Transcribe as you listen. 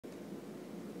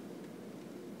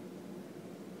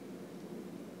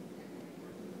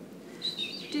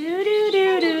I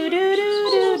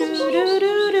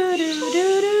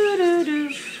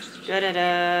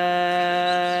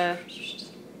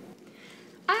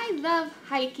love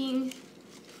hiking.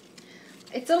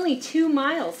 It's only 2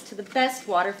 miles to the best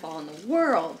waterfall in the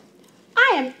world.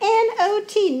 I am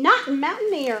N.O.T., not a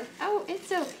mountaineer. Oh,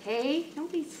 it's okay.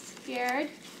 Don't be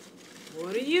scared.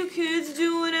 What are you kids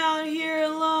doing out here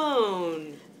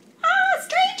alone? Ah,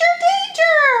 stranger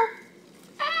danger!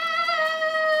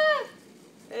 Ah!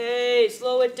 Hey,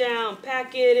 slow it down.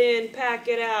 Pack it in, pack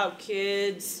it out,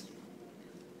 kids.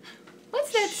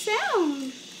 What's that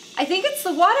sound? I think it's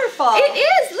the waterfall. It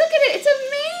is! Look at it! It's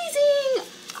amazing!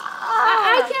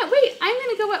 I can't wait. I'm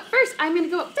going to go up first. I'm going to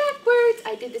go up backwards.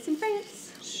 I did this in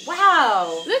France.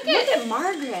 Wow. Look at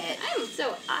Margaret. I'm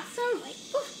so awesome. Like,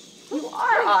 You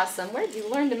are awesome. Where did you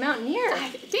learn to mountaineer? I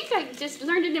think I just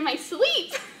learned it in my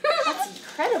sleep. That's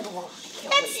incredible.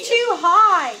 That's too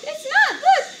high. It's not.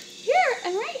 Look. Here.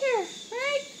 I'm right here.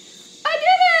 Right. I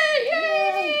did it.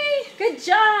 Yay. Good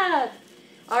job.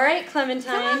 All right,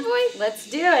 Clementine. Come on, boy. Let's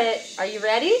do it. Are you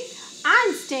ready?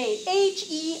 I'm staying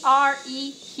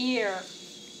H-E-R-E here.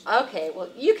 Okay, well,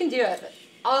 you can do it, but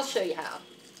I'll show you how.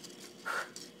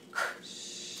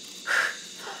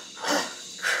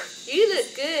 You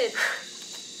look good.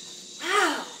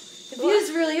 Wow. The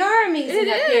views really are amazing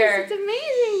up here. It's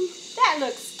amazing. That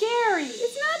looks scary.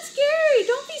 It's not scary.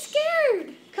 Don't be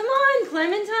scared. Come on,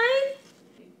 Clementine.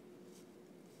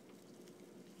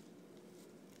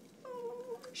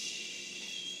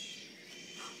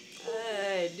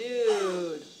 Hey,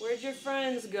 dude, where'd your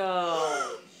friends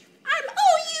go? I'm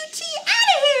O-U-T out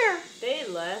of here. They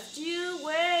left you?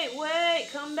 Wait,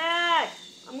 come back.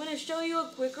 I'm gonna show you a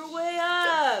quicker way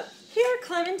up. Here,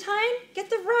 Clementine, get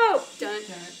the rope. Dun,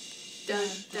 dun, dun,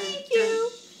 Thank dun, you.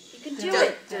 You can do dun,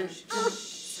 it. dun, dun.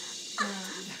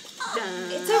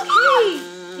 It's okay.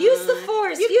 Use the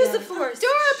force. Use the force.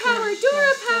 Dora power,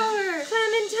 Dora power.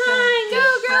 Clementine.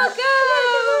 Go, girl, go.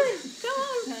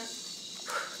 Come on.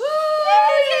 Woo,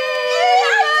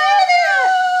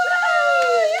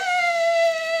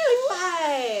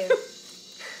 Five.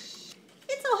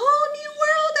 It's a whole new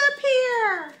world up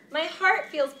here. My heart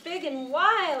feels big and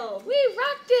wild. we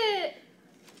rocked it.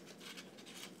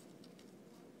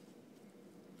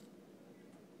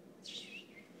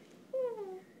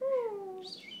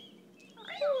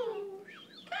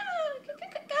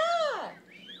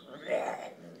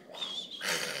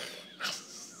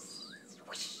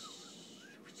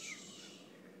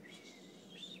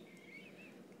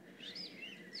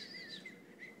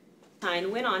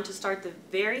 Clementine went on to start the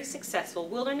very successful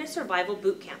Wilderness Survival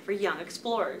Boot Camp for young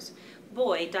explorers.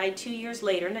 Boy died 2 years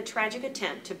later in a tragic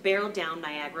attempt to barrel down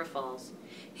Niagara Falls.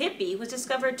 Hippie was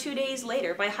discovered 2 days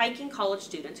later by hiking college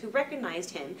students who recognized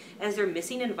him as their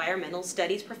missing environmental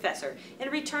studies professor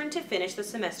and returned to finish the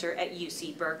semester at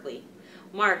UC Berkeley.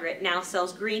 Margaret now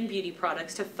sells green beauty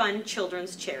products to fund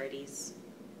children's charities.